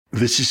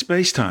This is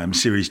Spacetime,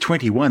 Series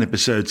 21,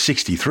 Episode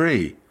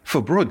 63,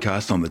 for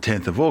broadcast on the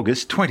 10th of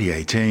August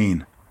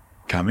 2018.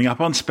 Coming up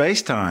on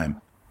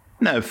Spacetime,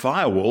 no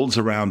firewalls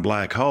around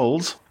black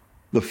holes,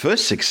 the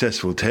first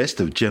successful test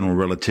of general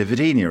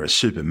relativity near a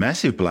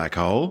supermassive black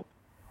hole,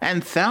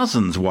 and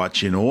thousands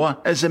watch in awe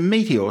as a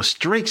meteor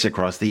streaks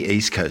across the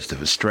east coast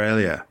of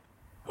Australia.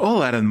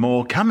 All that and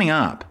more coming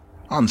up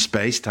on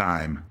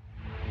Spacetime.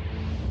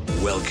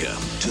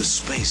 Welcome to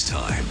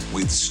Spacetime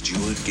with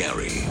Stuart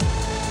Gary.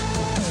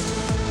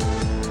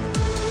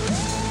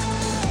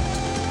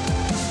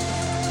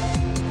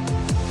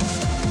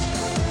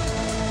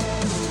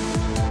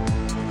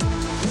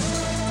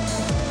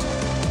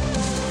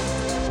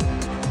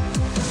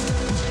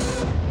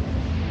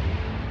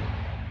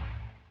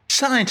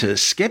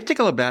 Scientists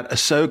skeptical about a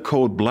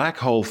so-called black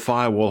hole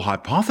firewall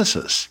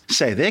hypothesis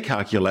say their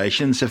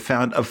calculations have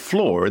found a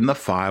flaw in the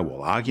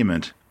firewall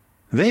argument.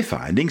 Their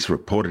findings,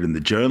 reported in the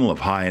Journal of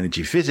High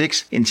Energy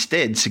Physics,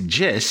 instead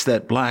suggest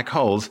that black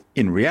holes,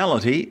 in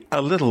reality,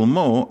 are little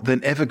more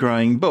than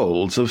ever-growing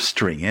balls of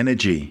string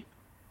energy.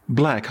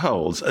 Black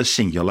holes are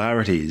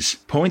singularities,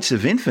 points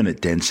of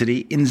infinite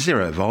density in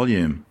zero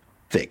volume.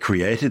 They're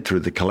created through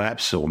the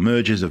collapse or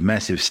mergers of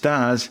massive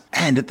stars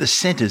and at the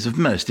centres of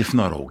most, if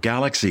not all,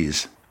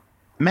 galaxies.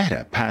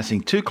 Matter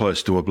passing too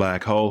close to a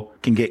black hole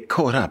can get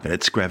caught up in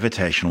its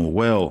gravitational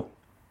well.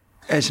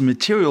 As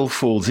material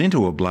falls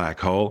into a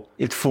black hole,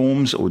 it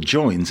forms or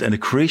joins an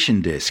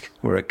accretion disk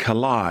where it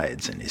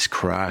collides and is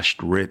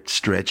crushed, ripped,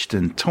 stretched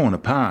and torn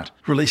apart,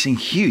 releasing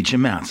huge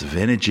amounts of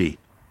energy.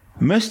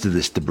 Most of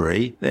this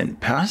debris then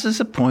passes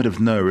a point of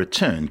no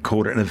return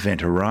called an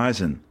event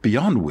horizon,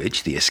 beyond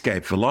which the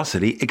escape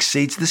velocity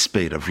exceeds the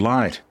speed of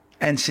light.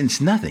 And since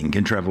nothing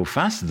can travel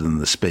faster than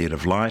the speed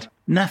of light,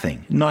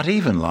 nothing, not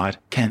even light,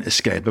 can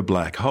escape a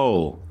black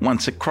hole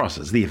once it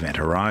crosses the event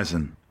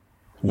horizon.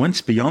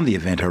 Once beyond the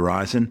event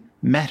horizon,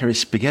 matter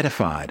is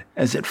spaghettified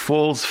as it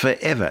falls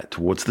forever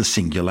towards the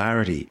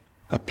singularity,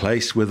 a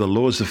place where the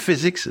laws of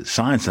physics, as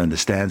science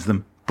understands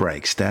them,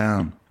 breaks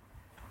down.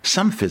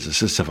 Some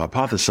physicists have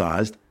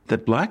hypothesized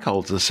that black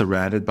holes are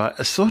surrounded by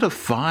a sort of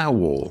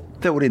firewall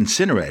that would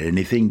incinerate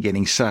anything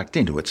getting sucked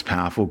into its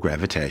powerful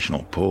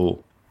gravitational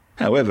pull.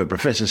 However,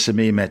 Professor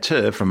Samir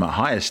Mathur from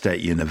Ohio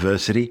State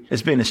University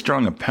has been a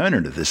strong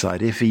opponent of this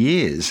idea for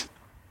years.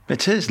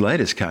 Mathur's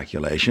latest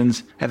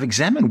calculations have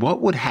examined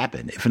what would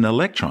happen if an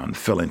electron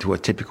fell into a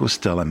typical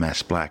stellar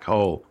mass black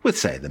hole with,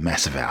 say, the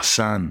mass of our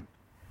Sun.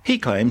 He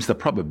claims the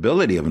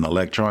probability of an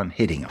electron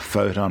hitting a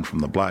photon from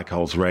the black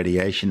hole's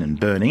radiation and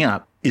burning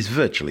up is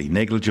virtually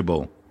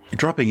negligible,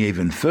 dropping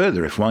even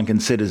further if one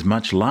considers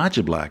much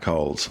larger black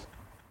holes.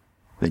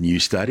 The new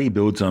study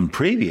builds on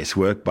previous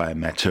work by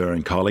Mathur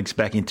and colleagues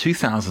back in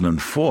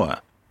 2004.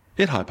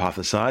 It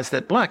hypothesized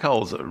that black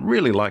holes are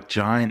really like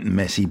giant,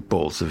 messy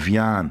balls of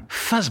yarn,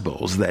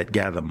 fuzzballs that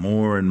gather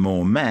more and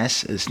more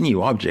mass as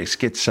new objects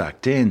get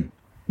sucked in.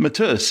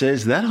 Mathur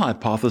says that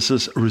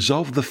hypothesis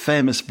resolved the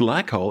famous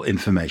black hole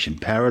information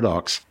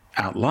paradox,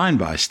 outlined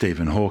by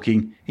Stephen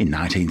Hawking in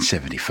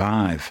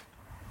 1975.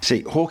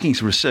 See,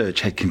 Hawking's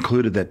research had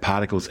concluded that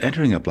particles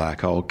entering a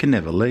black hole can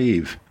never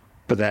leave,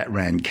 but that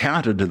ran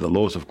counter to the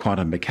laws of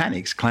quantum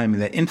mechanics, claiming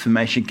that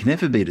information can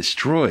never be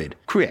destroyed,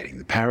 creating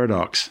the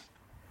paradox.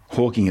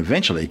 Hawking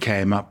eventually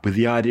came up with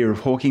the idea of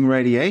Hawking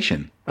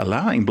radiation,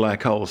 allowing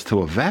black holes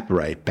to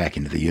evaporate back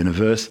into the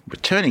universe,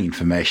 returning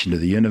information to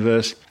the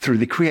universe through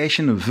the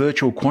creation of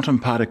virtual quantum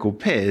particle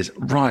pairs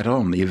right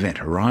on the event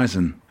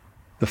horizon.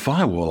 The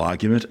firewall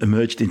argument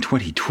emerged in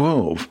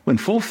 2012 when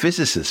four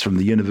physicists from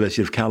the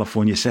University of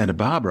California, Santa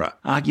Barbara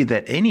argued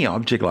that any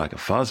object like a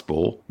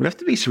fuzzball would have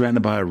to be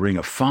surrounded by a ring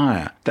of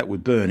fire that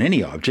would burn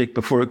any object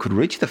before it could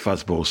reach the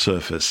fuzzball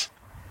surface.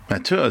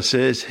 Mathur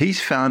says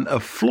he's found a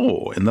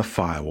flaw in the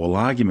firewall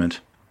argument.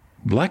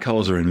 Black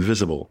holes are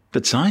invisible,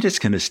 but scientists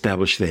can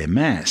establish their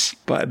mass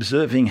by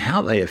observing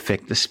how they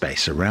affect the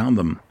space around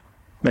them.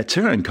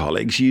 Mathur and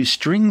colleagues use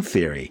string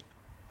theory.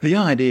 The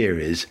idea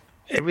is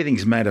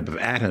everything's made up of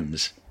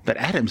atoms, but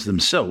atoms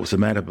themselves are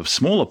made up of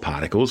smaller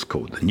particles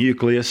called the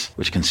nucleus,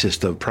 which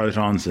consist of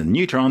protons and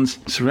neutrons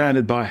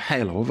surrounded by a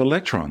halo of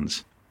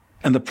electrons.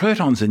 And the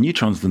protons and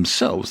neutrons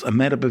themselves are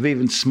made up of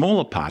even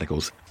smaller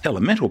particles,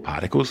 elemental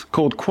particles,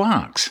 called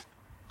quarks.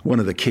 One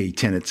of the key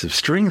tenets of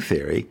string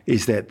theory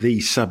is that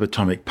these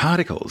subatomic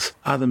particles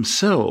are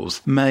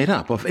themselves made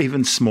up of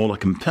even smaller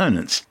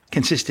components,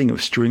 consisting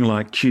of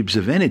string-like tubes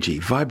of energy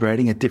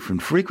vibrating at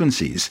different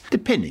frequencies,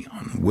 depending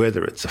on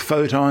whether it's a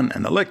photon,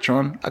 an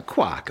electron, a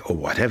quark, or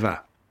whatever.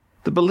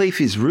 The belief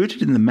is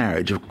rooted in the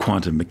marriage of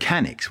quantum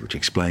mechanics, which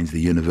explains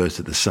the universe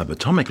at the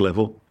subatomic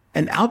level,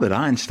 and Albert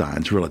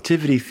Einstein's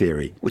relativity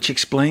theory, which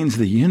explains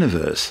the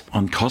universe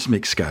on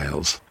cosmic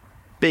scales.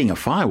 Being a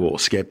firewall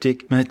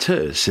skeptic,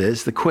 Mathur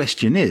says the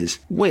question is,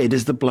 where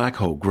does the black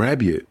hole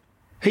grab you?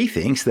 He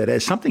thinks that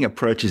as something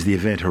approaches the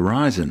event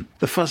horizon,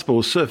 the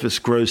fuzzball surface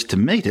grows to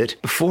meet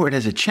it before it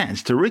has a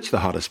chance to reach the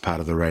hottest part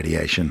of the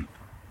radiation.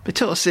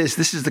 Patel says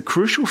this is the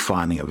crucial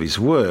finding of his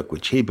work,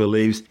 which he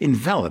believes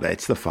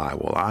invalidates the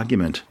firewall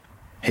argument.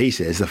 He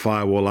says the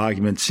firewall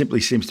argument simply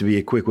seems to be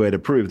a quick way to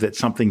prove that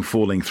something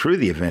falling through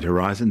the event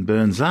horizon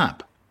burns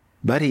up.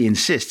 But he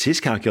insists his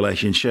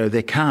calculations show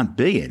there can't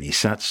be any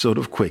such sort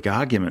of quick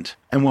argument,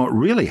 and what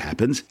really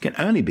happens can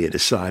only be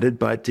decided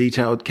by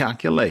detailed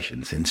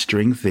calculations in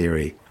string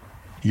theory.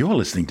 You're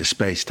listening to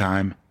Space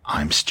Time.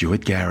 I'm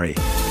Stuart Gary.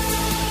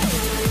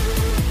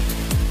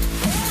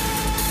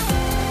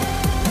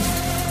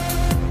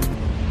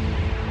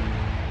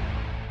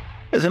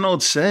 There's an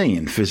old saying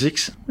in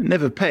physics, it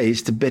never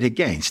pays to bet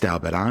against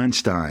Albert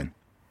Einstein.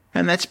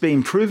 And that's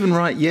been proven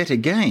right yet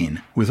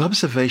again, with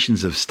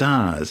observations of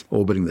stars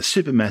orbiting the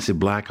supermassive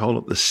black hole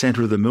at the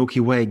centre of the Milky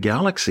Way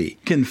galaxy,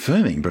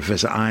 confirming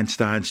Professor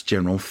Einstein's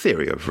general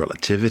theory of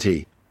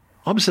relativity.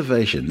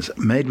 Observations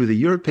made with the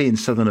European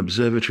Southern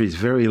Observatory's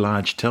Very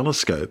Large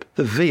Telescope,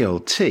 the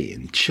VLT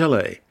in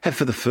Chile, have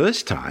for the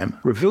first time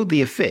revealed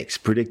the effects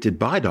predicted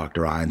by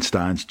Dr.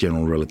 Einstein's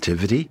general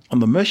relativity on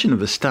the motion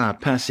of a star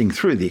passing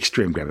through the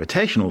extreme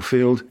gravitational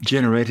field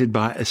generated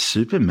by a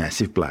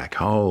supermassive black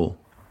hole.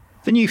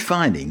 The new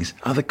findings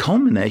are the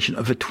culmination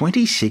of a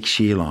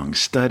 26-year-long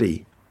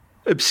study.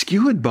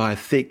 Obscured by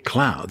thick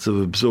clouds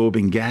of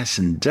absorbing gas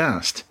and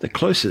dust, the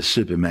closest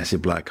supermassive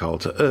black hole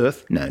to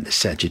Earth, known as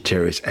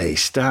Sagittarius A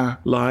star,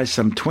 lies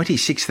some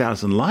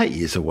 26,000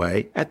 light-years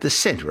away at the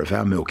centre of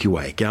our Milky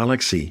Way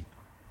galaxy.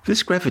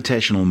 This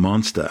gravitational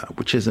monster,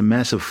 which has a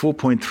mass of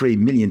 4.3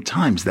 million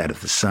times that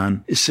of the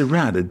Sun, is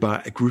surrounded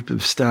by a group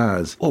of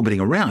stars orbiting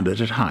around it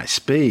at high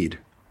speed.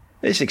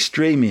 This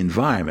extreme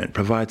environment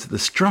provides the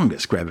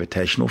strongest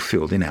gravitational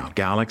field in our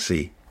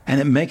galaxy, and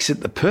it makes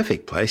it the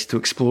perfect place to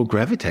explore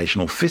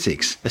gravitational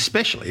physics,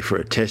 especially for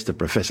a test of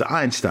Professor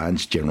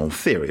Einstein's general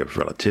theory of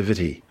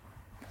relativity.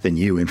 The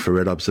new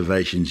infrared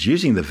observations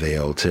using the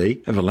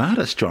VLT have allowed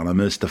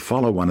astronomers to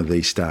follow one of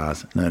these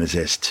stars, known as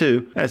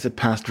S2, as it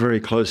passed very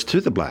close to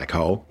the black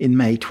hole in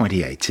May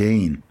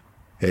 2018.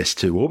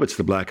 S2 orbits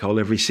the black hole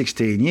every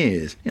 16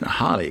 years in a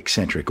highly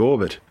eccentric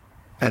orbit.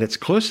 At its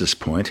closest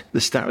point, the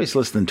star is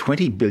less than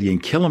 20 billion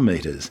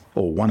kilometres,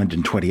 or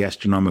 120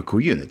 astronomical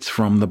units,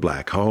 from the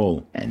black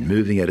hole, and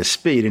moving at a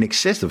speed in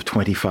excess of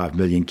 25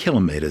 million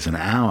kilometres an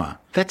hour.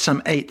 That's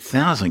some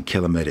 8,000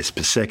 kilometres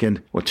per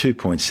second, or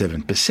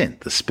 2.7%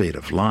 the speed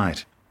of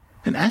light.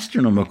 An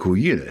astronomical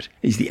unit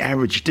is the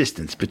average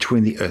distance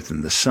between the Earth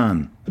and the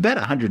Sun, about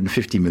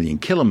 150 million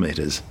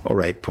kilometres, or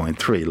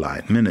 8.3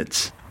 light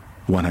minutes.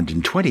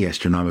 120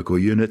 astronomical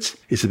units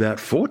is about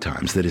 4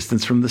 times the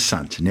distance from the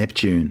Sun to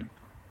Neptune.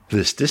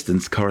 This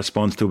distance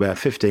corresponds to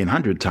about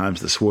 1,500 times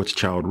the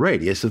Schwarzschild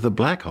radius of the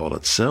black hole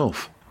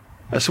itself.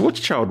 A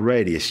Schwarzschild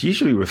radius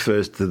usually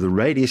refers to the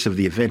radius of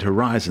the event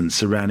horizon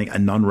surrounding a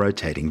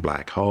non-rotating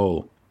black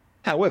hole.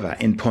 However,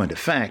 in point of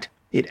fact,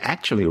 it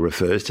actually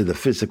refers to the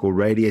physical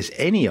radius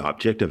any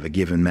object of a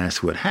given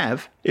mass would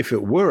have if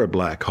it were a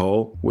black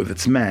hole with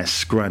its mass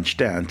scrunched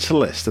down to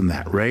less than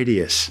that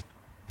radius.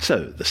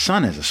 So, the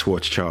Sun has a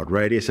Schwarzschild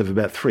radius of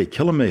about 3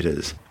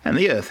 kilometres, and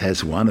the Earth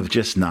has one of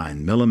just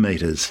 9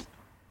 millimetres.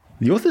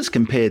 The authors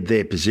compared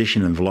their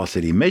position and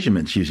velocity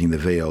measurements using the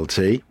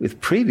VLT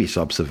with previous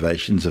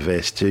observations of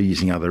S2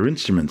 using other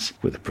instruments,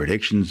 with the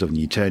predictions of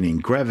Newtonian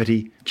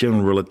gravity,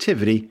 general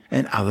relativity,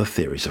 and other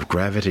theories of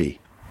gravity.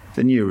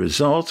 The new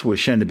results were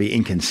shown to be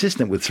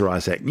inconsistent with Sir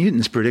Isaac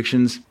Newton's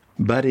predictions,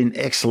 but in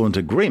excellent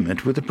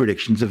agreement with the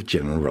predictions of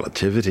general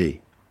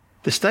relativity.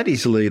 The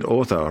study's lead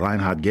author,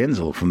 Reinhard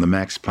Genzel from the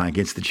Max Planck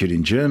Institute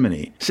in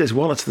Germany, says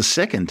while it's the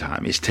second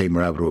time his team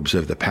were able to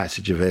observe the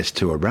passage of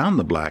S2 around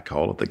the black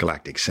hole at the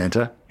galactic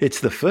centre, it's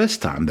the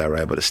first time they were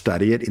able to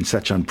study it in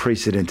such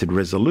unprecedented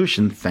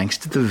resolution thanks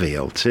to the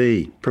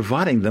VLT,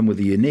 providing them with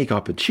a unique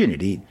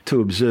opportunity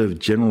to observe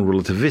general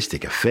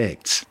relativistic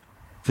effects.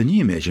 The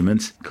new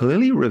measurements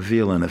clearly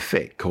reveal an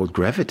effect called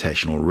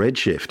gravitational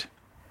redshift.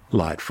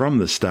 Light from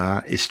the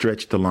star is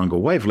stretched along a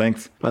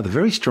wavelength by the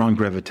very strong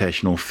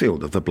gravitational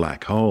field of the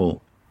black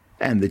hole.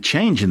 And the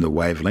change in the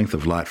wavelength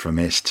of light from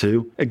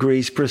S2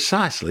 agrees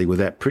precisely with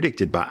that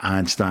predicted by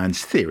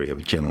Einstein's theory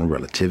of general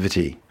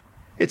relativity.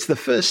 It's the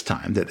first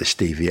time that this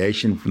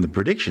deviation from the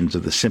predictions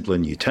of the simpler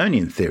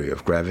Newtonian theory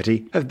of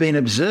gravity have been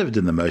observed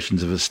in the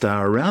motions of a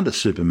star around a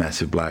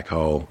supermassive black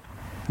hole.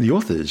 The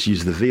authors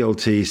use the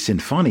VLT's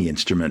Symphony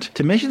instrument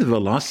to measure the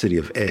velocity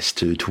of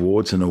S2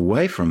 towards and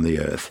away from the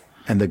Earth,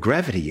 and the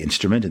gravity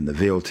instrument in the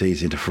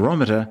VLT's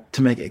interferometer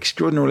to make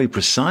extraordinarily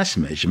precise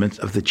measurements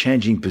of the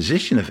changing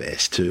position of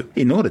S2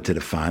 in order to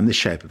define the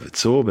shape of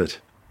its orbit.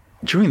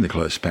 During the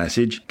close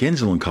passage,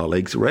 Genzel and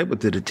colleagues were able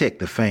to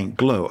detect a faint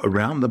glow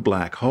around the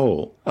black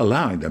hole,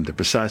 allowing them to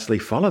precisely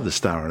follow the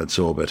star on its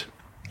orbit,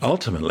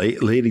 ultimately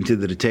leading to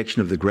the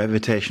detection of the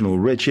gravitational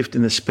redshift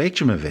in the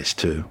spectrum of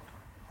S2.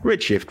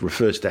 Redshift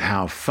refers to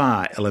how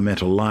far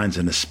elemental lines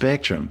in a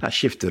spectrum are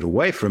shifted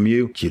away from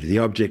you due to the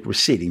object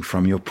receding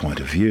from your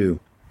point of view.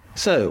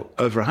 So,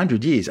 over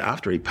 100 years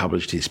after he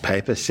published his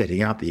paper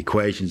setting out the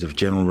equations of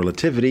general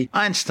relativity,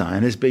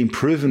 Einstein has been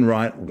proven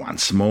right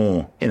once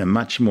more, in a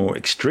much more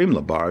extreme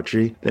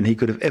laboratory than he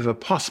could have ever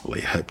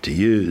possibly hoped to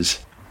use.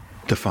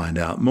 To find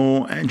out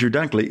more, Andrew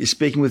Dunkley is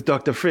speaking with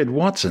Dr. Fred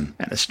Watson,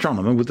 an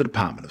astronomer with the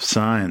Department of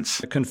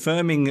Science.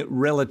 Confirming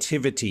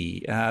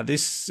relativity.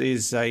 This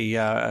is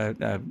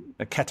a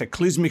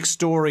cataclysmic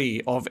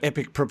story of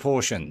epic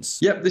proportions.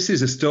 Yep, this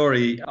is a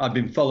story I've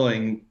been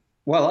following.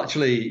 Well,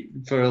 actually,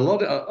 for a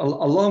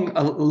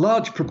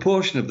large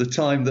proportion of the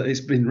time that it's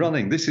been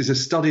running. This is a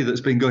study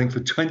that's been going for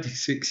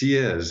 26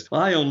 years.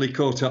 I only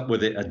caught up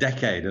with it a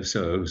decade or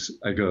so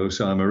ago,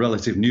 so I'm a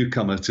relative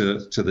newcomer to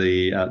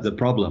the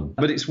problem.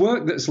 But it's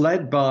work that's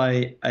led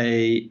by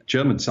a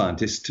German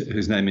scientist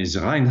whose name is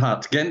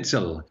Reinhard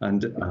Genzel,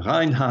 and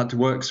Reinhard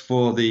works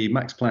for the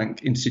Max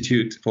Planck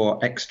Institute for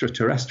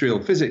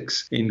Extraterrestrial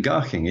Physics in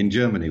Garching in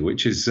Germany,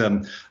 which is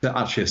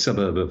actually a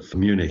suburb of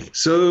Munich.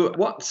 So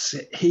what's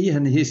he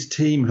and his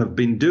team have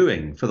been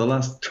doing for the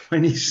last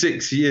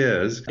 26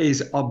 years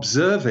is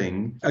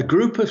observing a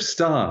group of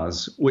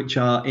stars which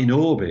are in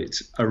orbit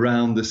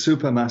around the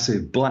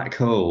supermassive black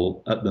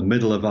hole at the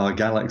middle of our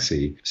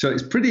galaxy. So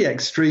it's pretty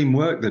extreme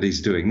work that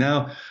he's doing.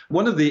 Now,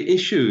 one of the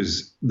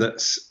issues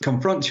that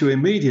confronts you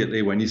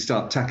immediately when you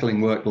start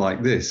tackling work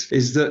like this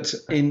is that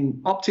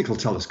in optical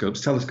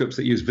telescopes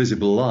that use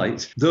visible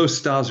light, those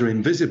stars are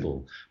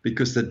invisible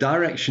because the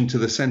direction to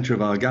the center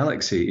of our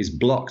galaxy is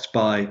blocked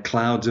by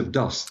clouds of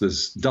dust.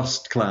 There's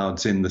dust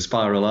clouds in the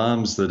spiral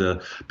arms that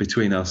are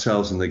between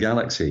ourselves and the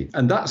galaxy.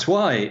 And that's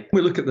why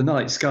we look at the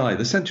night sky.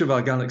 The center of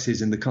our galaxy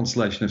is in the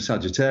constellation of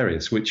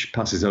Sagittarius, which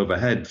passes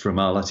overhead from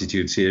our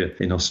latitudes here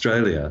in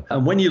Australia.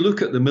 And when you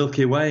look at the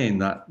Milky Way in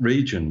that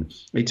region,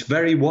 it's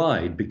very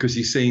wide because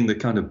you're seeing the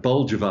kind of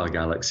bulge of our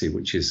galaxy,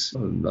 which is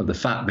the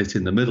fat bit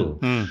in the middle.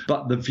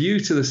 But the view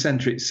to the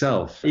center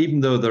itself, even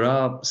though there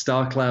are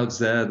star clouds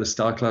there, the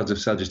star clouds of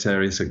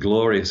Sagittarius are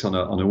glorious on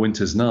a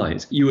winter's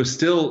night, you are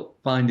still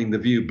finding the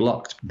view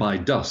blocked by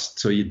dust,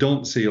 so you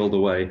don't see all the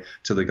way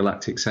to the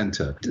galactic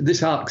center. This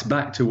harks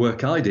back to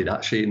work I did,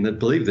 actually, in the,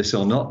 believe this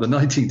or not, the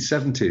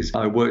 1970s.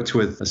 I worked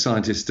with a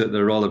scientist at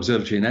the Royal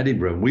Observatory in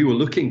Edinburgh, and we were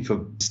looking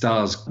for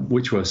stars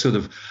which were sort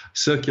of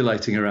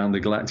circulating around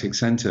the galactic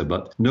center,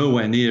 but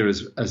nowhere near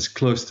as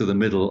close to the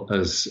middle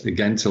as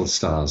Genzel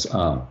stars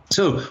are.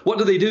 So what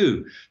do they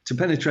do to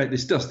penetrate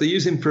this dust? They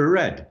use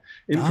infrared.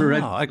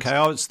 Oh, okay.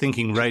 I was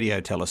thinking radio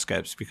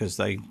telescopes because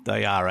they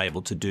are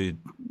able to do...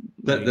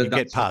 You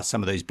get past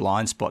some of these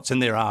blind spots,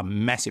 and there are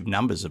massive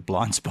numbers of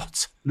blind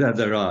spots.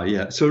 There are,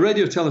 yeah. So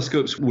radio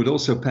telescopes would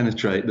also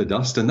penetrate the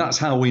dust, and that's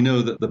how we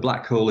know that the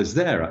black hole is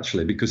there,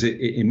 actually, because it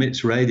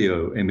emits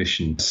radio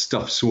emission.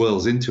 Stuff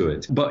swirls into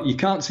it. But you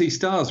can't see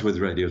stars with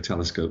radio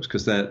telescopes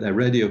because they're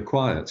radio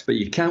quiet, but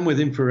you can with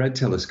infrared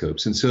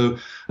telescopes. And so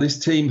this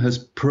team has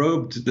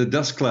probed the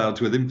dust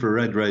clouds with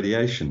infrared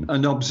radiation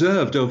and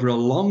observed over a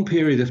long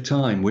period of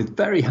time with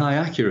very high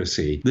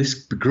accuracy this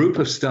group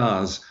of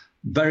stars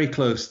very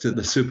close to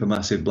the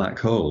supermassive black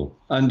hole.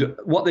 And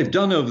what they've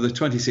done over the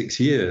 26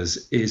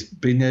 years is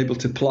been able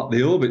to plot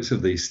the orbits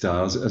of these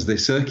stars as they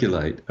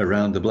circulate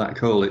around the black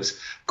hole. It's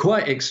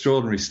quite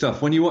extraordinary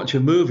stuff. When you watch a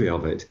movie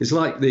of it, it's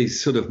like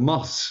these sort of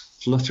moths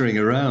fluttering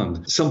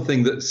around,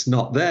 something that's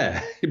not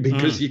there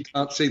because you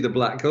can't see the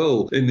black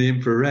hole in the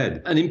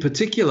infrared. And in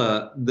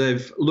particular,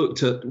 they've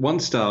looked at one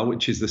star,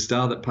 which is the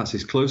star that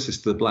passes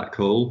closest to the black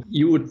hole.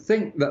 You would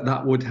think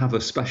that would have a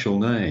special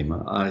name.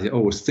 I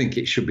always think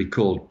it should be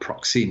called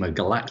Proxima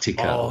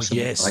Galactica. Oh,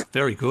 yes,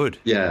 very good.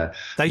 Yeah.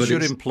 They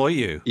should employ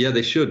you. Yeah,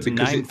 they should, to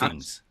because name it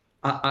things.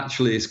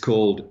 Actually is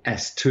called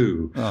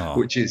S2,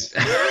 which is...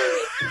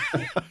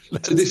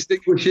 to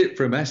distinguish it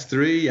from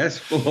S3,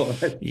 S4,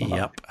 S5.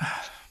 Yep.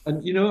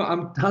 And, you know,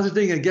 I'm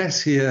hazarding a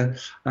guess here,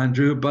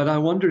 Andrew, but I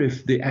wonder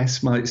if the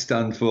S might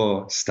stand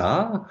for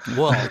star.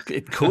 Well,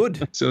 it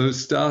could. So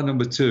star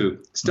number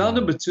two. Star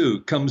number two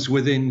comes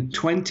within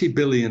 20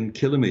 billion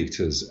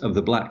kilometers of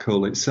the black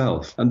hole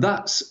itself. And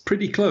that's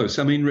pretty close.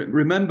 I mean,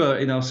 remember,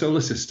 in our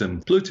solar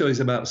system, Pluto is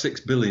about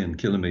 6 billion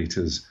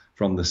kilometers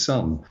from the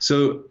sun.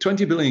 So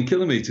 20 billion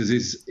kilometers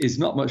is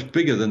not much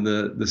bigger than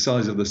the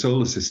size of the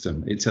solar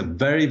system. It's a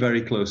very,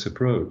 very close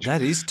approach.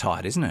 That is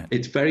tight, isn't it?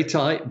 It's very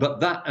tight,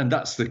 but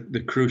that's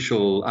the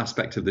crucial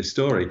aspect of this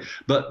story.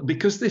 But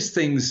because this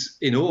thing's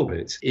in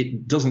orbit,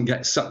 it doesn't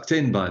get sucked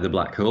in by the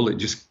black hole. It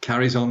just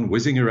carries on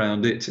whizzing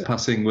around it,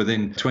 passing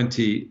within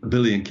 20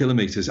 billion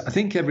kilometers. I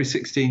think every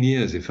 16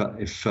 years, if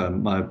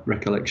my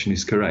recollection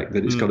is correct,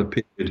 that it's got a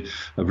period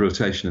of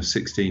rotation of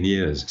 16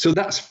 years. So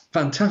that's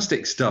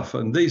fantastic stuff.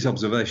 And these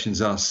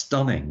observations are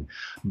stunning,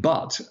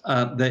 but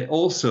they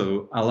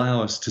also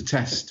allow us to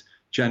test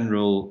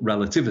general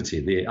relativity,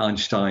 the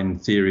Einstein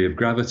theory of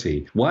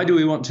gravity. Why do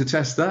we want to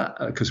test that?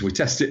 Because we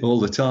test it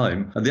all the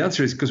time. And the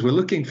answer is because we're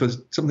looking for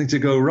something to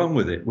go wrong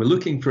with it. We're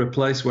looking for a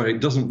place where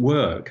it doesn't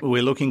work.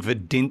 We're looking for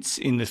dints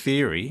in the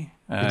theory.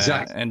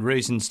 Exactly. And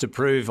reasons to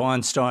prove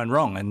Einstein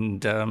wrong.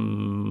 And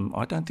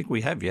I don't think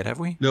we have yet, have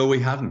we? No, we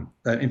haven't.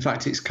 In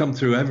fact, it's come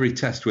through every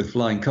test with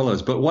flying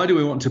colours. But why do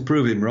we want to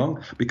prove him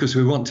wrong? Because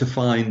we want to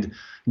find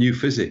new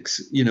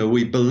physics.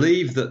 We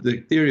believe that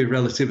the theory of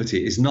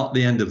relativity is not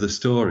the end of the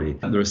story.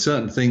 And there are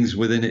certain things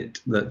within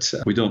it that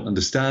we don't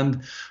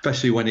understand,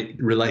 especially when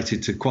it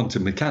related to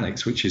quantum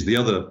mechanics, which is the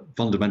other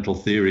fundamental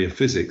theory of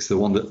physics, the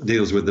one that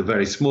deals with the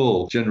very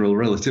small. General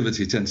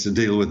relativity tends to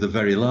deal with the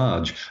very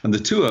large. And the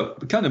two are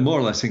kind of more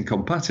or less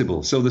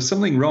incompatible. So there's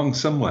something wrong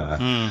somewhere.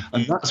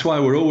 And that's why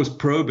we're always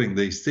probing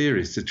these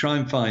theories to try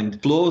and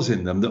find flaws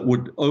in them that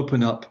would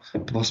open up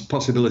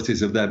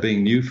possibilities of there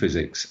being new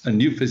physics. And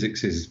new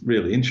physics is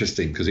really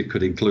interesting because it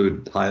could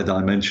include higher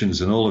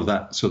dimensions and all of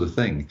that sort of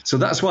thing. So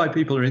that's why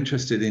people are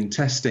interested in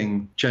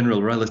testing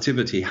general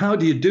relativity. How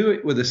do you do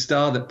it with a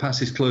star that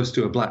passes close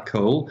to a black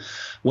hole?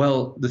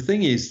 Well, the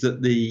thing is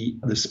that the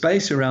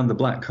space around the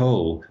black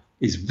hole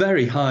is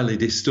very highly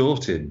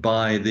distorted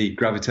by the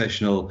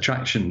gravitational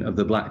attraction of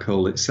the black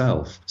hole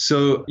itself.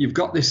 So you've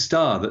got this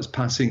star that's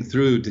passing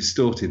through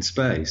distorted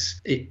space.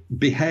 It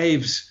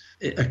behaves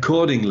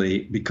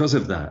accordingly because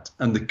of that.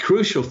 And the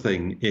crucial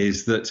thing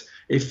is that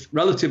if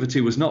relativity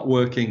was not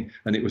working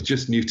and it was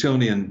just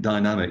Newtonian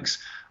dynamics,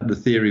 the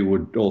theory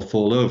would all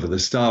fall over. The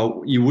star,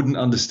 you wouldn't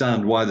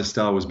understand why the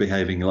star was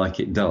behaving like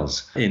it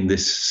does in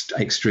this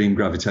extreme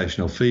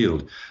gravitational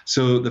field.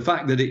 So the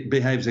fact that it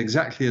behaves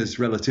exactly as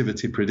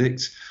relativity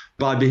predicts,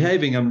 by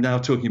behaving, I'm now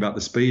talking about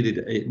the speed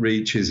it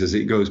reaches as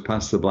it goes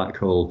past the black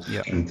hole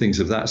and things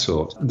of that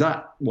sort.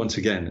 That, once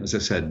again, as I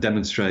said,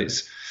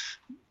 demonstrates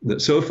that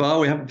so far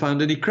we haven't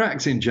found any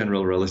cracks in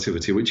general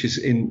relativity, which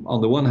is, on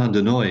the one hand,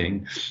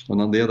 annoying,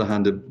 and on the other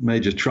hand, a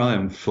major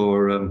triumph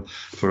for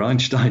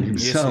Einstein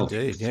himself.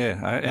 Yes, indeed,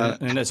 yeah.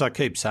 And as I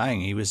keep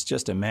saying, he was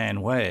just a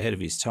man way ahead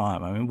of his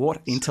time. I mean,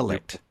 what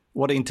intellect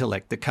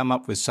to come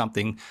up with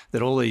something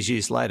that all these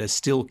years later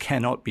still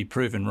cannot be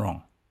proven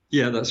wrong.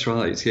 Yeah, that's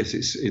right. Yes,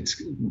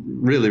 it's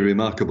really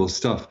remarkable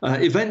stuff.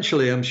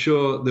 Eventually, I'm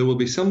sure there will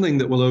be something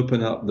that will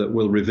open up that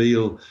will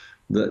reveal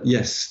that,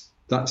 yes,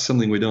 that's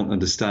something we don't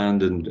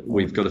understand, and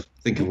we've got to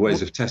think of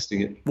ways of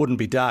testing it. Wouldn't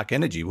be dark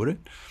energy, would it?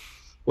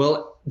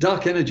 Well,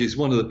 dark energy is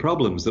one of the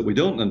problems that we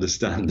don't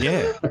understand.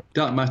 Yeah.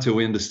 Dark matter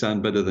we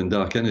understand better than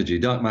dark energy.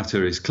 Dark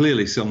matter is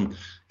clearly some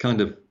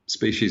kind of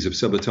species of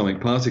subatomic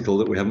particle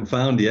that we haven't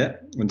found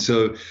yet. And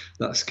so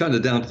that's kind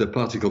of down to the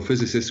particle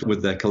physicists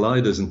with their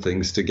colliders and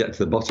things to get to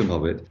the bottom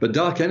of it. But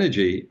dark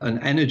energy, an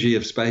energy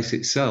of space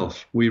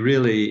itself, we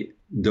really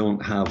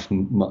don't have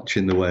much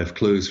in the way of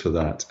clues for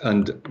that.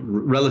 And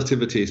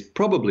relativity is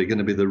probably going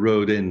to be the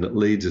road in that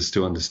leads us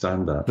to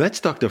understand that. That's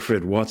Dr.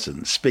 Fred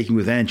Watson speaking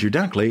with Andrew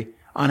Dunkley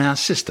on our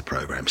sister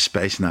program,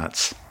 Space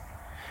Nuts.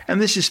 And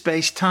this is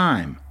Space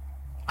Time.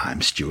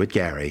 I'm Stuart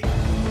Gary.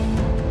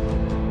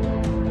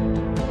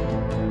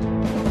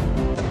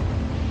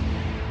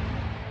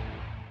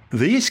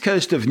 The east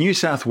coast of New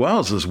South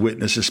Wales has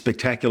witnessed a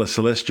spectacular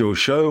celestial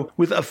show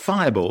with a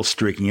fireball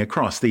streaking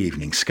across the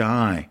evening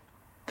sky.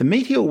 The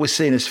meteor was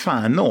seen as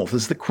far north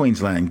as the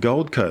Queensland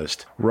Gold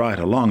Coast, right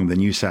along the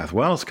New South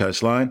Wales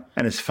coastline,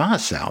 and as far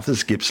south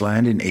as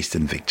Gippsland in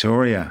eastern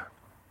Victoria.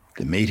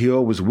 The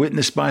meteor was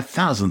witnessed by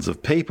thousands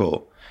of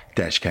people.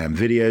 Dashcam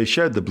videos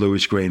showed the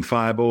bluish-green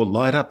fireball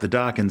light up the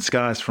darkened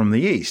skies from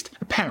the east,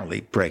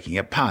 apparently breaking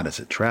apart as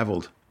it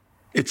travelled.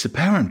 Its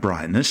apparent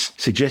brightness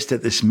suggests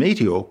that this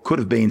meteor could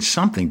have been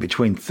something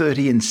between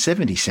 30 and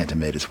 70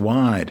 centimetres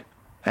wide,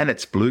 and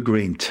its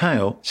blue-green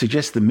tail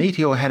suggests the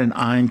meteor had an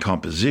iron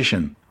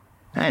composition.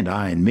 And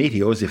iron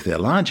meteors, if they're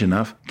large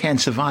enough, can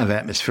survive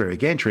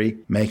atmospheric entry,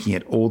 making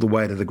it all the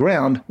way to the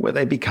ground where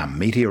they become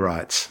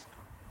meteorites.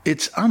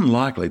 It's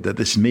unlikely that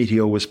this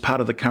meteor was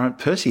part of the current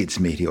Perseids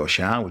meteor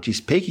shower, which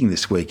is peaking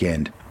this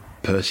weekend.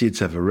 Perseids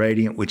have a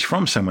radiant which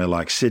from somewhere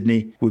like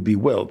Sydney would be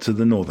well to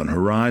the northern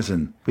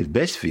horizon, with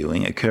best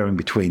viewing occurring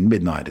between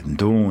midnight and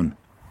dawn.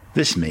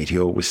 This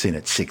meteor was seen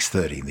at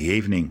 6:30 in the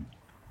evening.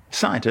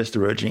 Scientists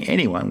are urging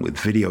anyone with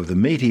video of the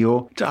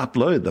meteor to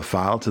upload the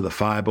file to the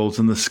Fireballs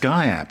in the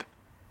Sky app.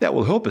 That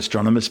will help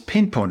astronomers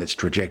pinpoint its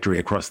trajectory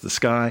across the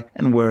sky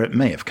and where it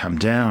may have come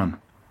down.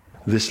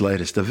 This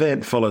latest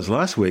event follows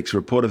last week's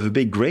report of a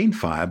big green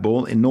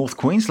fireball in North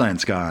Queensland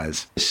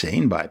skies,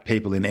 seen by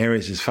people in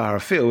areas as far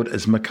afield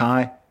as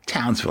Mackay,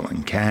 Townsville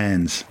and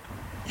Cairns.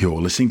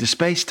 You're listening to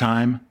Space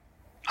Time.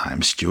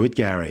 I'm Stuart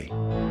Gary.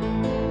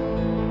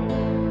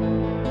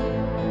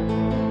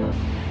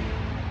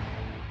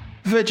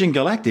 Virgin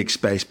Galactic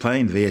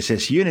spaceplane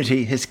VSS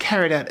Unity has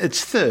carried out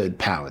its third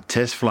powered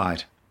test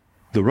flight.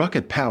 The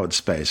rocket-powered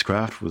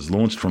spacecraft was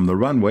launched from the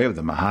runway of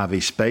the Mojave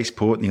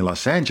Spaceport near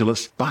Los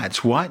Angeles by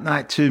its White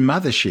Knight 2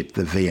 mothership,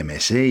 the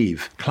VMS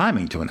Eve,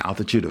 climbing to an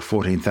altitude of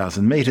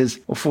 14,000 metres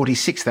or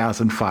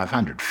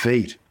 46,500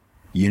 feet.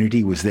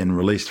 Unity was then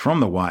released from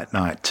the White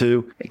Knight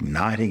 2,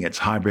 igniting its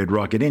hybrid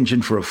rocket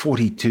engine for a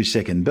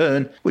 42-second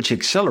burn, which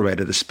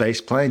accelerated the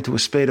spaceplane to a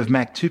speed of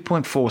Mach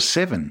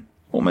 2.47,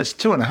 almost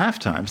 2.5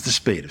 times the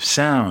speed of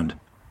sound.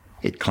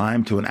 It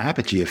climbed to an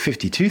apogee of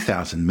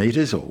 52,000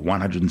 metres or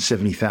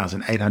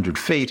 170,800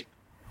 feet,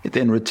 It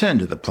then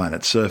returned to the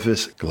planet's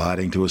surface,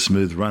 gliding to a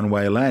smooth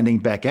runway landing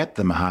back at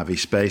the Mojave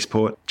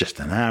spaceport just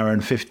an hour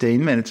and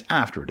 15 minutes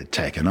after it had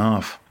taken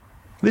off.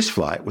 This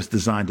flight was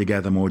designed to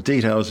gather more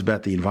details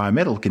about the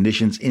environmental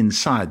conditions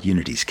inside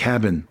Unity's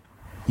cabin.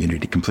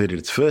 Unity completed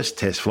its first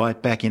test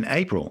flight back in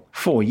April,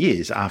 4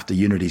 years after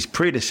Unity's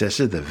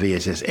predecessor, the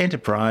VSS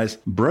Enterprise,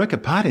 broke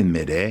apart in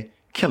midair,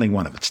 killing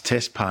one of its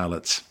test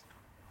pilots.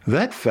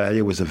 That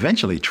failure was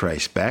eventually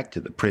traced back to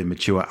the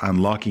premature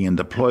unlocking and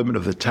deployment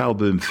of the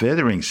tailboom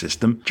feathering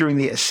system during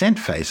the ascent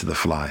phase of the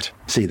flight.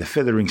 See, the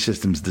feathering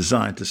system's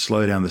designed to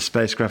slow down the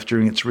spacecraft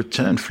during its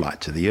return flight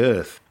to the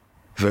Earth.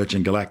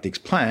 Virgin Galactic's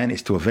plan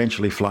is to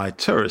eventually fly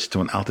tourists to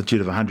an altitude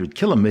of 100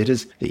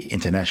 kilometres, the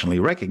internationally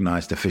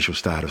recognised official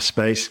start of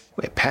space,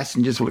 where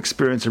passengers will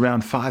experience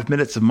around 5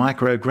 minutes of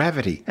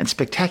microgravity and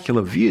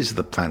spectacular views of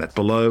the planet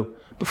below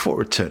before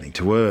returning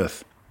to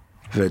Earth.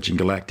 Virgin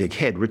Galactic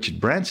head Richard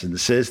Branson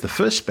says the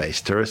first space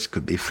tourists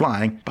could be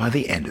flying by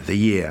the end of the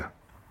year.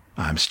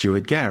 I'm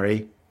Stuart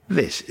Gary.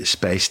 This is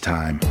Space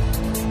Time.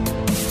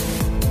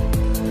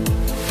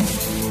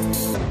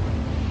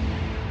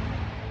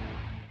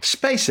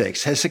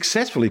 SpaceX has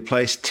successfully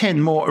placed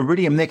 10 more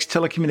Iridium NEXT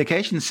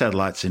telecommunications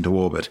satellites into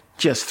orbit,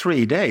 just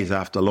 3 days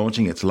after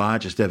launching its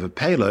largest ever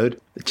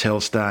payload, the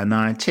Telstar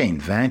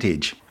 19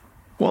 Vantage.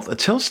 While the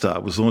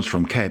Telstar was launched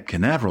from Cape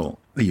Canaveral,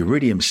 the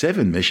Iridium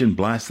 7 mission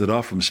blasted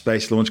off from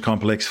Space Launch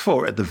Complex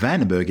 4 at the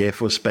Vandenberg Air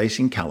Force Base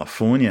in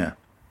California.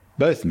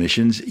 Both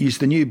missions used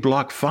the new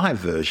Block 5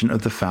 version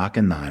of the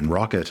Falcon 9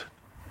 rocket.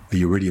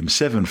 The Iridium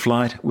 7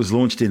 flight was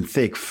launched in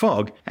thick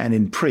fog and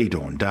in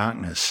pre-dawn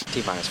darkness.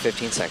 T-minus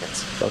 15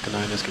 seconds. Falcon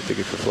 9 is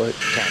configured for flight.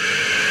 10, 9,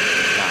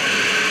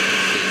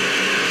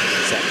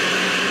 8, 7,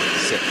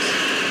 6,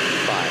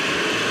 5,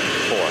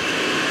 4,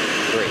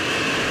 3,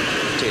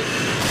 2,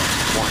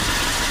 1.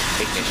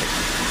 Ignition.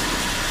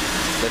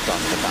 Liftoff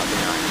of the Falcon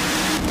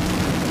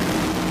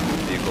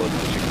 9. Vehicle is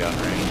pushing down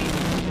range.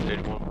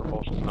 Stage 1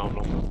 propulsion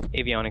nominal.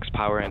 Avionics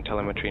power and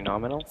telemetry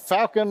nominal.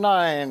 Falcon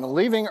 9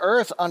 leaving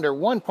Earth under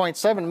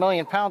 1.7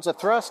 million pounds of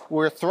thrust.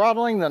 We're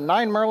throttling the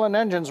 9 Merlin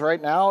engines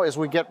right now as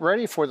we get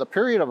ready for the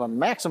period of a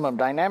maximum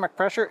dynamic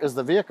pressure as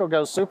the vehicle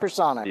goes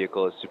supersonic.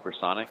 Vehicle is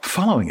supersonic.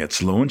 Following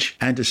its launch,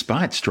 and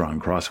despite strong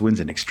crosswinds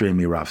and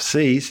extremely rough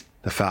seas,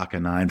 the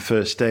Falcon 9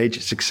 first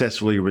stage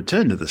successfully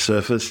returned to the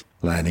surface,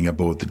 landing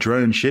aboard the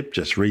drone ship,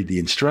 just read the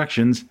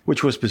instructions,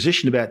 which was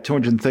positioned about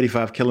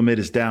 235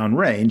 kilometres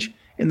downrange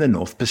in the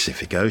North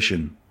Pacific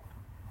Ocean.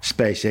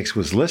 SpaceX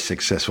was less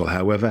successful,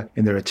 however,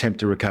 in their attempt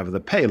to recover the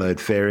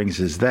payload fairings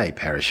as they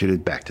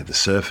parachuted back to the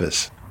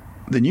surface.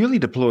 The newly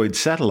deployed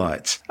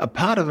satellites are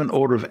part of an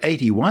order of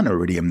 81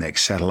 Iridium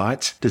NEXT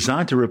satellites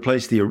designed to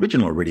replace the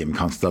original Iridium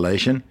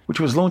constellation, which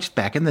was launched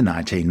back in the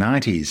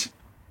 1990s.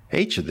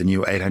 Each of the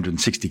new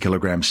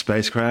 860-kilogram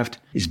spacecraft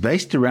is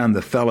based around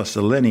the Thales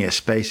Alenia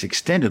Space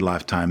Extended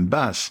Lifetime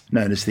bus,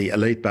 known as the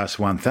Elite Bus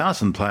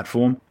 1000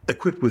 platform,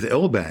 equipped with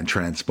L-band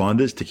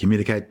transponders to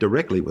communicate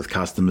directly with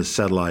customers'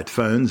 satellite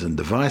phones and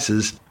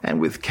devices, and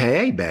with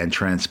Ka-band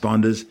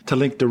transponders to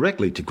link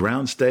directly to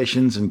ground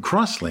stations and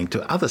cross-link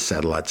to other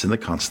satellites in the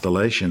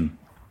constellation.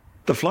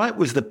 The flight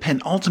was the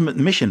penultimate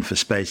mission for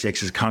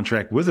SpaceX's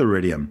contract with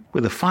Iridium,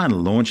 with a final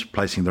launch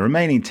placing the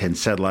remaining 10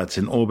 satellites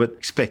in orbit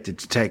expected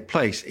to take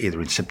place either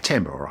in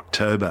September or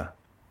October.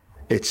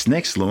 Its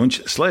next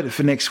launch, slated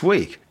for next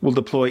week, will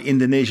deploy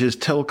Indonesia's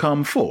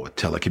Telkom 4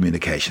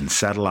 telecommunications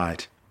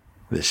satellite.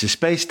 This is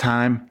Space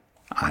Time.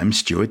 I'm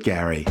Stuart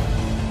Gary.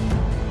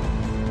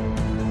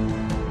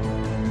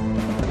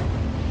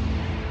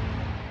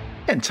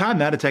 And time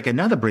now to take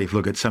another brief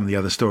look at some of the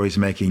other stories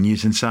making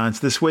news in science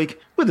this week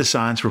with a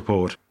science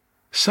report.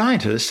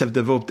 Scientists have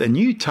developed a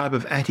new type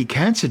of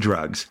anti-cancer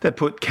drugs that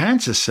put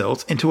cancer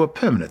cells into a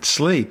permanent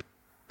sleep.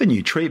 The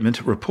new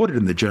treatment, reported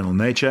in the journal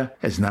Nature,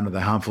 has none of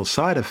the harmful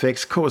side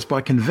effects caused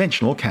by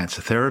conventional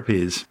cancer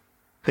therapies.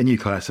 The new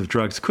class of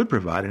drugs could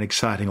provide an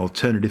exciting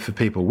alternative for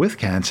people with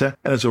cancer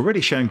and has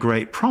already shown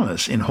great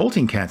promise in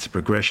halting cancer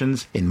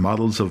progressions in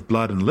models of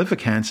blood and liver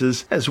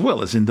cancers, as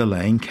well as in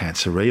delaying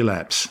cancer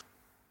relapse.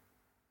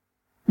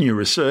 New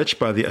research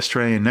by the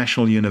Australian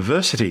National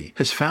University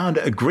has found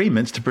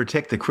agreements to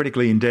protect the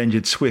critically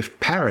endangered swift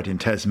parrot in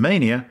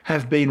Tasmania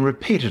have been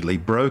repeatedly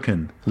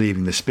broken,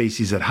 leaving the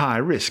species at high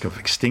risk of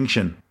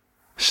extinction.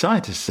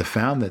 Scientists have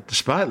found that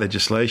despite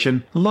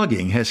legislation,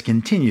 logging has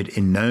continued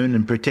in known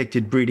and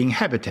protected breeding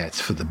habitats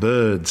for the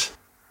birds.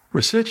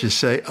 Researchers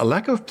say a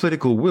lack of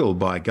political will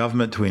by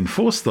government to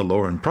enforce the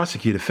law and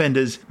prosecute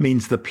offenders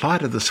means the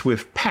plight of the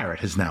swift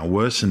parrot has now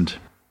worsened.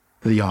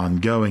 The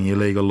ongoing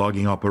illegal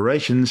logging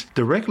operations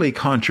directly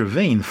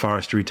contravene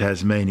Forestry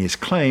Tasmania's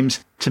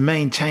claims to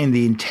maintain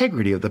the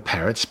integrity of the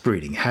parrot's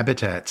breeding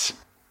habitats.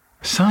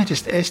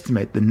 Scientists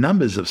estimate the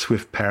numbers of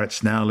swift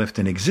parrots now left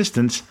in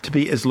existence to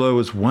be as low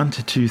as 1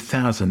 to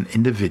 2,000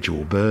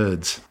 individual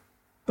birds.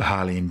 The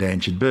highly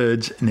endangered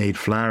birds need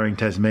flowering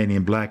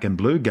Tasmanian black and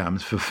blue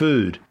gums for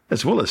food,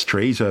 as well as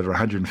trees over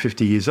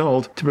 150 years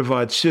old to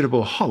provide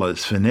suitable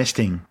hollows for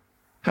nesting.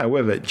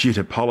 However, due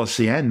to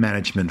policy and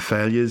management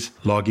failures,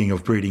 logging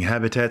of breeding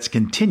habitats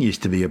continues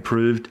to be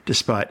approved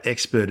despite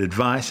expert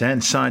advice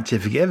and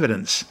scientific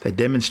evidence that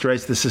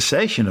demonstrates the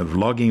cessation of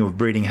logging of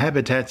breeding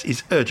habitats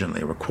is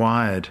urgently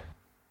required.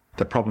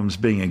 The problem's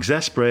being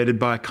exacerbated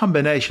by a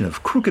combination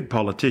of crooked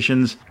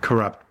politicians,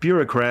 corrupt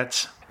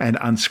bureaucrats, and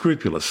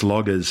unscrupulous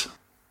loggers.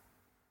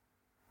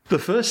 The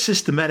first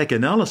systematic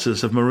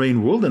analysis of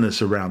marine wilderness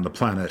around the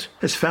planet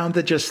has found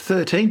that just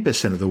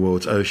 13% of the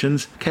world's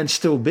oceans can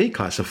still be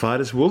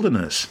classified as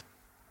wilderness.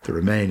 The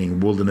remaining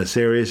wilderness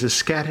areas are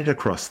scattered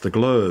across the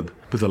globe,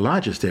 with the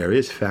largest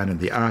areas found in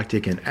the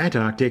Arctic and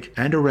Antarctic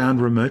and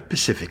around remote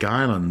Pacific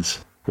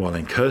islands, while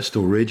in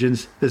coastal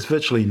regions there's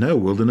virtually no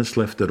wilderness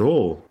left at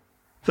all.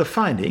 The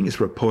findings,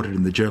 reported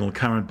in the journal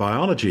Current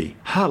Biology,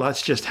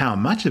 highlights just how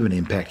much of an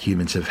impact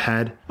humans have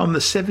had on the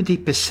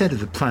 70% of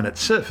the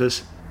planet's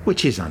surface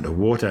which is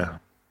underwater.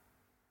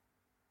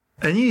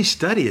 A new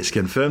study has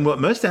confirmed what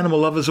most animal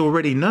lovers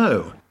already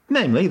know,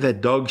 namely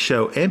that dogs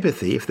show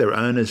empathy if their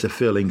owners are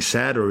feeling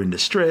sad or in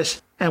distress,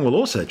 and will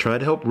also try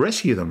to help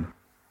rescue them.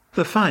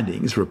 The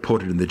findings,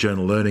 reported in the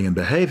journal Learning and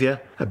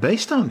Behaviour, are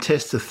based on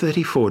tests of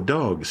 34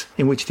 dogs,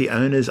 in which the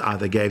owners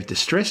either gave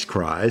distress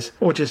cries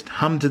or just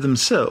hummed to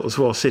themselves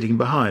while sitting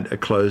behind a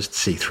closed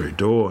see-through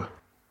door.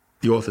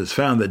 The authors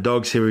found that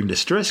dogs hearing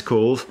distress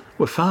calls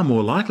were far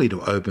more likely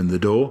to open the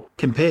door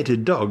compared to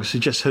dogs who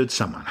just heard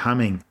someone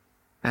humming.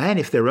 And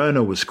if their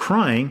owner was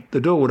crying, the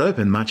door would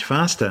open much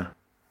faster.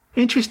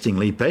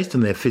 Interestingly, based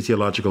on their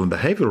physiological and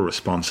behavioural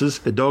responses,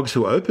 the dogs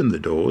who opened the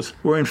doors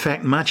were in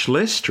fact much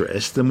less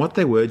stressed than what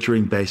they were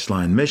during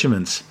baseline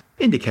measurements,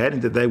 indicating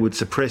that they would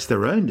suppress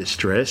their own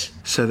distress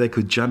so they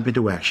could jump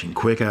into action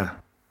quicker.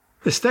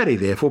 The study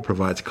therefore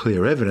provides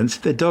clear evidence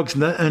that dogs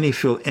not only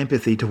feel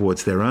empathy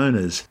towards their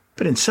owners,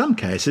 but in some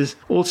cases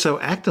also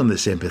act on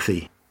this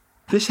empathy.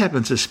 This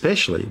happens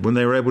especially when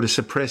they are able to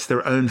suppress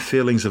their own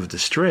feelings of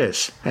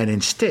distress and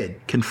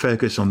instead can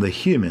focus on the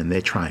human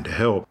they're trying to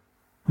help.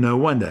 No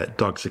wonder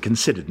dogs are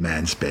considered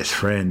man's best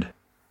friend.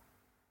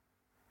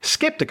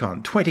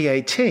 Skepticon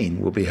 2018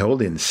 will be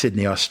held in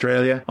Sydney,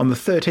 Australia on the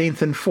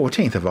 13th and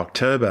 14th of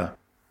October.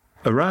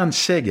 Aran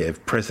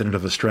Segev, President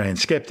of Australian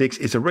Skeptics,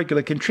 is a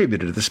regular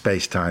contributor to the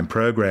Space-Time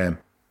program,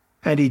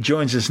 and he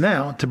joins us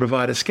now to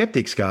provide a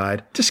skeptic's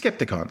guide to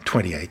Skepticon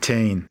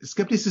 2018.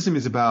 Skepticism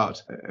is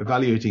about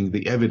evaluating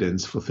the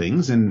evidence for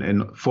things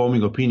and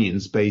forming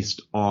opinions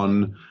based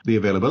on the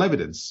available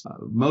evidence.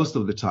 Most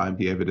of the time,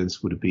 the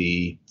evidence would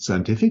be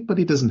scientific, but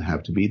it doesn't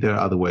have to be. There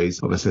are other ways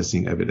of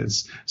assessing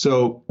evidence.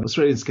 So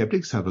Australian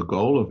skeptics have a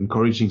goal of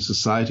encouraging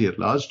society at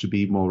large to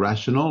be more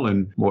rational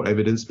and more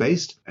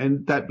evidence-based.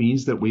 And that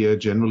means that we are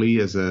generally,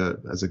 as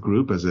a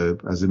group, as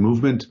a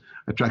movement,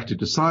 attracted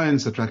to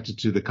science, attracted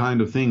to the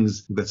kind of things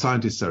that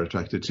scientists are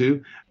attracted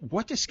to.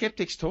 What do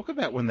skeptics talk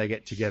about when they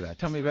get together?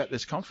 Tell me about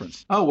this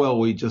conference. Oh, well,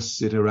 we just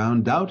sit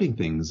around doubting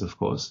things, of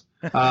course.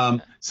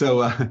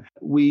 So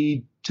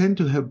we tend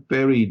to have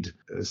varied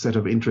set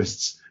of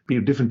interests.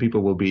 Different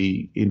people will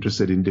be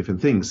interested in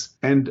different things.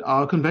 And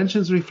our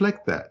conventions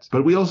reflect that.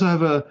 But we also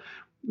have a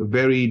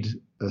varied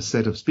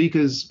set of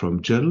speakers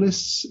from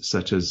journalists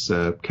such as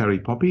Carrie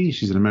Poppy.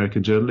 She's an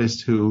American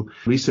journalist who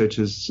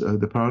researches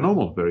the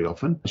paranormal very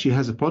often. She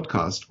has a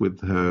podcast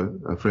with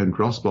her friend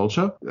Ross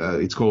Bolcher.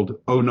 It's called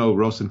Oh No,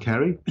 Ross and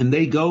Carrie. And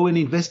they go and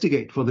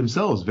investigate for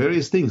themselves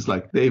various things,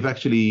 like they've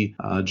actually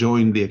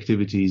joined the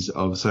activities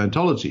of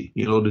Scientology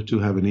in order to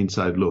have an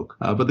inside look.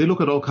 But they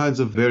look at all kinds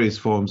of various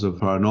forms of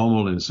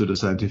paranormal and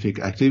pseudoscientific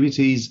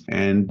activities,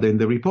 and then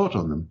they report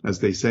on them. As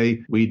they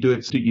say, we do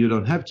it so you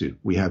don't have to.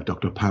 We have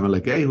Dr. Pamela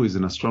Gay, who is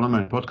an astronomer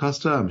and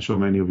podcaster. I'm sure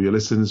many of your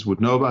listeners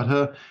would know about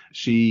her.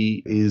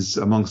 She is,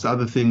 amongst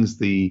other things,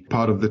 the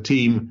part of the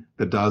team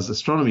that does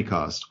Astronomy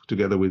Cast,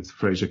 together with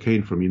Fraser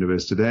Kane from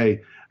Universe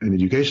Today, an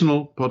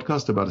educational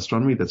podcast about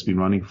astronomy that's been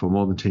running for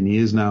more than 10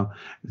 years now.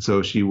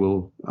 So she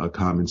will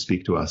come and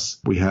speak to us.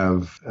 We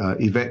have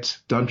Yvette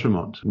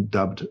D'Entremont,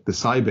 dubbed the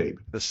Sci Babe.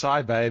 The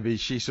Sci Babe, is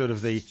she sort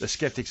of the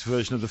skeptic's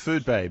version of the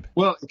Food Babe?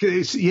 Well,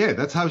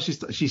 that's how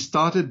she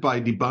started,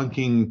 by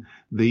debunking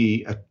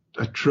the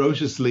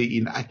atrociously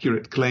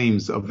inaccurate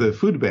claims of the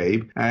Food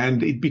Babe,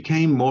 and it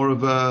became more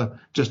of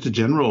just a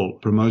general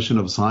promotion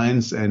of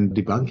science and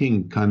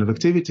debunking kind of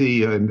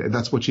activity, and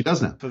that's what she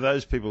does now. For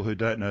those people who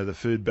don't know the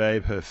Food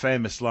Babe, her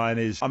famous line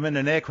is, "I'm in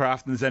an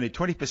aircraft and there's only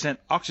 20%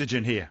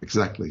 oxygen here."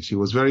 Exactly. She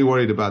was very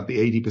worried about the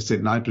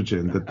 80%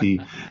 nitrogen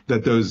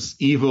that those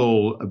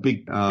evil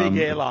big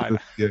airline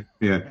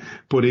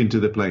put into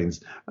the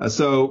planes.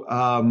 So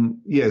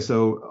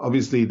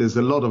obviously there's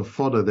a lot of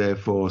fodder there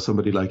for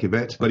somebody like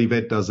Yvette, but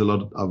Yvette does a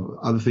lot of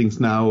other things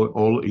now,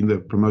 all in the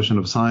promotion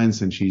of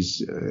science, and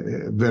she's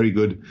very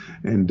good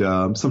and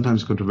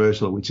sometimes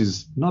controversial, which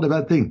is not a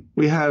bad thing.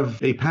 We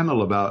have a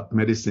panel about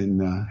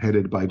medicine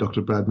headed by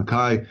Dr. Brad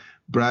Mackay.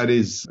 Brad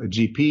is a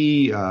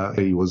GP.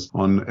 He was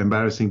on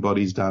Embarrassing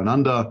Bodies Down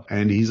Under,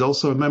 and he's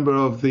also a member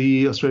of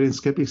the Australian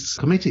Skeptics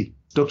Committee.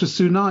 Dr.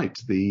 Sue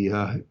Knight,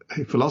 the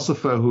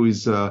philosopher who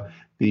is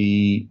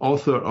the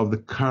author of the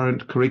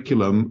current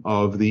curriculum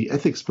of the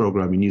ethics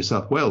program in New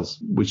South Wales,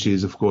 which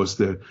is, of course,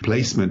 the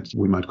placement,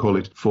 we might call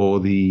it, for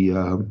the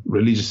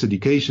religious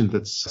education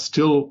that's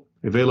still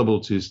available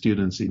to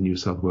students in New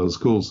South Wales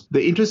schools.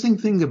 The interesting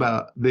thing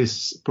about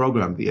this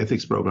program, the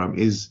ethics program,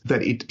 is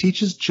that it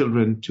teaches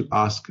children to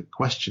ask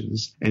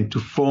questions and to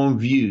form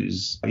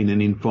views in an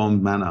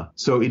informed manner.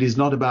 So it is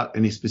not about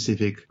any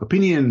specific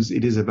opinions.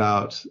 It is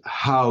about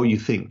how you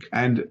think.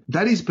 And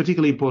that is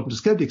particularly important to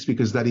skeptics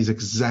because that is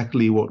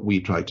exactly what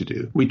we try to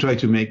do. We try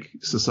to make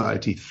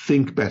society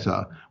think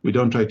better. We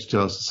don't try to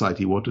tell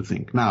society what to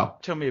think. Now,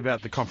 tell me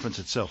about the conference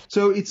itself.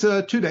 So it's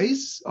 2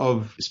 days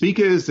of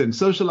speakers and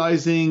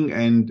socializing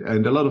and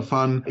a lot of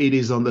fun. It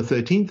is on the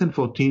 13th and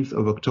 14th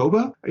of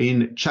October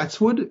in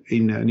Chatswood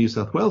in New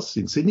South Wales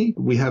in Sydney.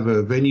 We have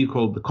a venue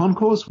called the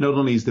Concourse. Not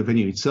only is the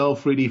venue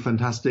itself really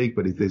fantastic,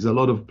 but there's a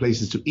lot of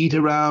places to eat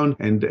around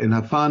and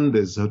have fun.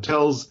 There's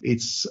hotels.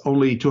 It's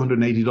only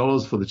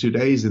 $280 for the 2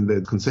 days and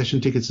the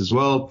concession tickets as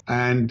well.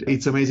 And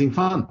it's amazing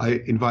fun. I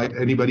invite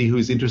anybody who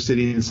is interested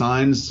in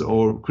science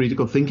or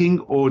critical thinking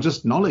or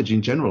just knowledge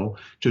in general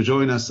to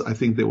join us. I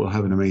think they will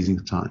have an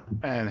amazing time.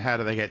 And how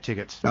do they get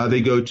tickets?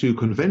 They go to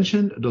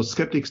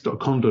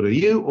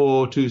convention.skeptics.com.au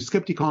or to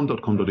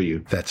skepticon.com.au.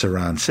 That's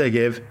Aran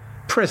Segev,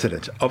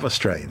 President of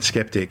Australian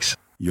Skeptics.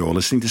 You're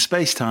listening to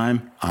Space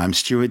Time. I'm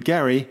Stuart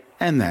Gary,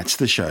 and that's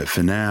the show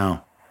for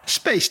now.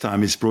 Space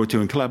Time is brought to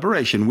you in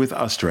collaboration with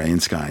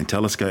Australian Sky and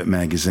Telescope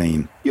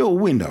magazine, your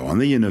window on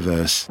the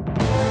universe.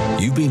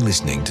 You've been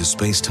listening to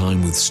Space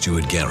Time with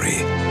Stuart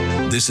Gary.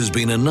 This has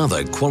been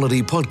another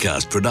quality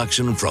podcast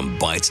production from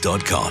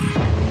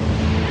Bytes.com.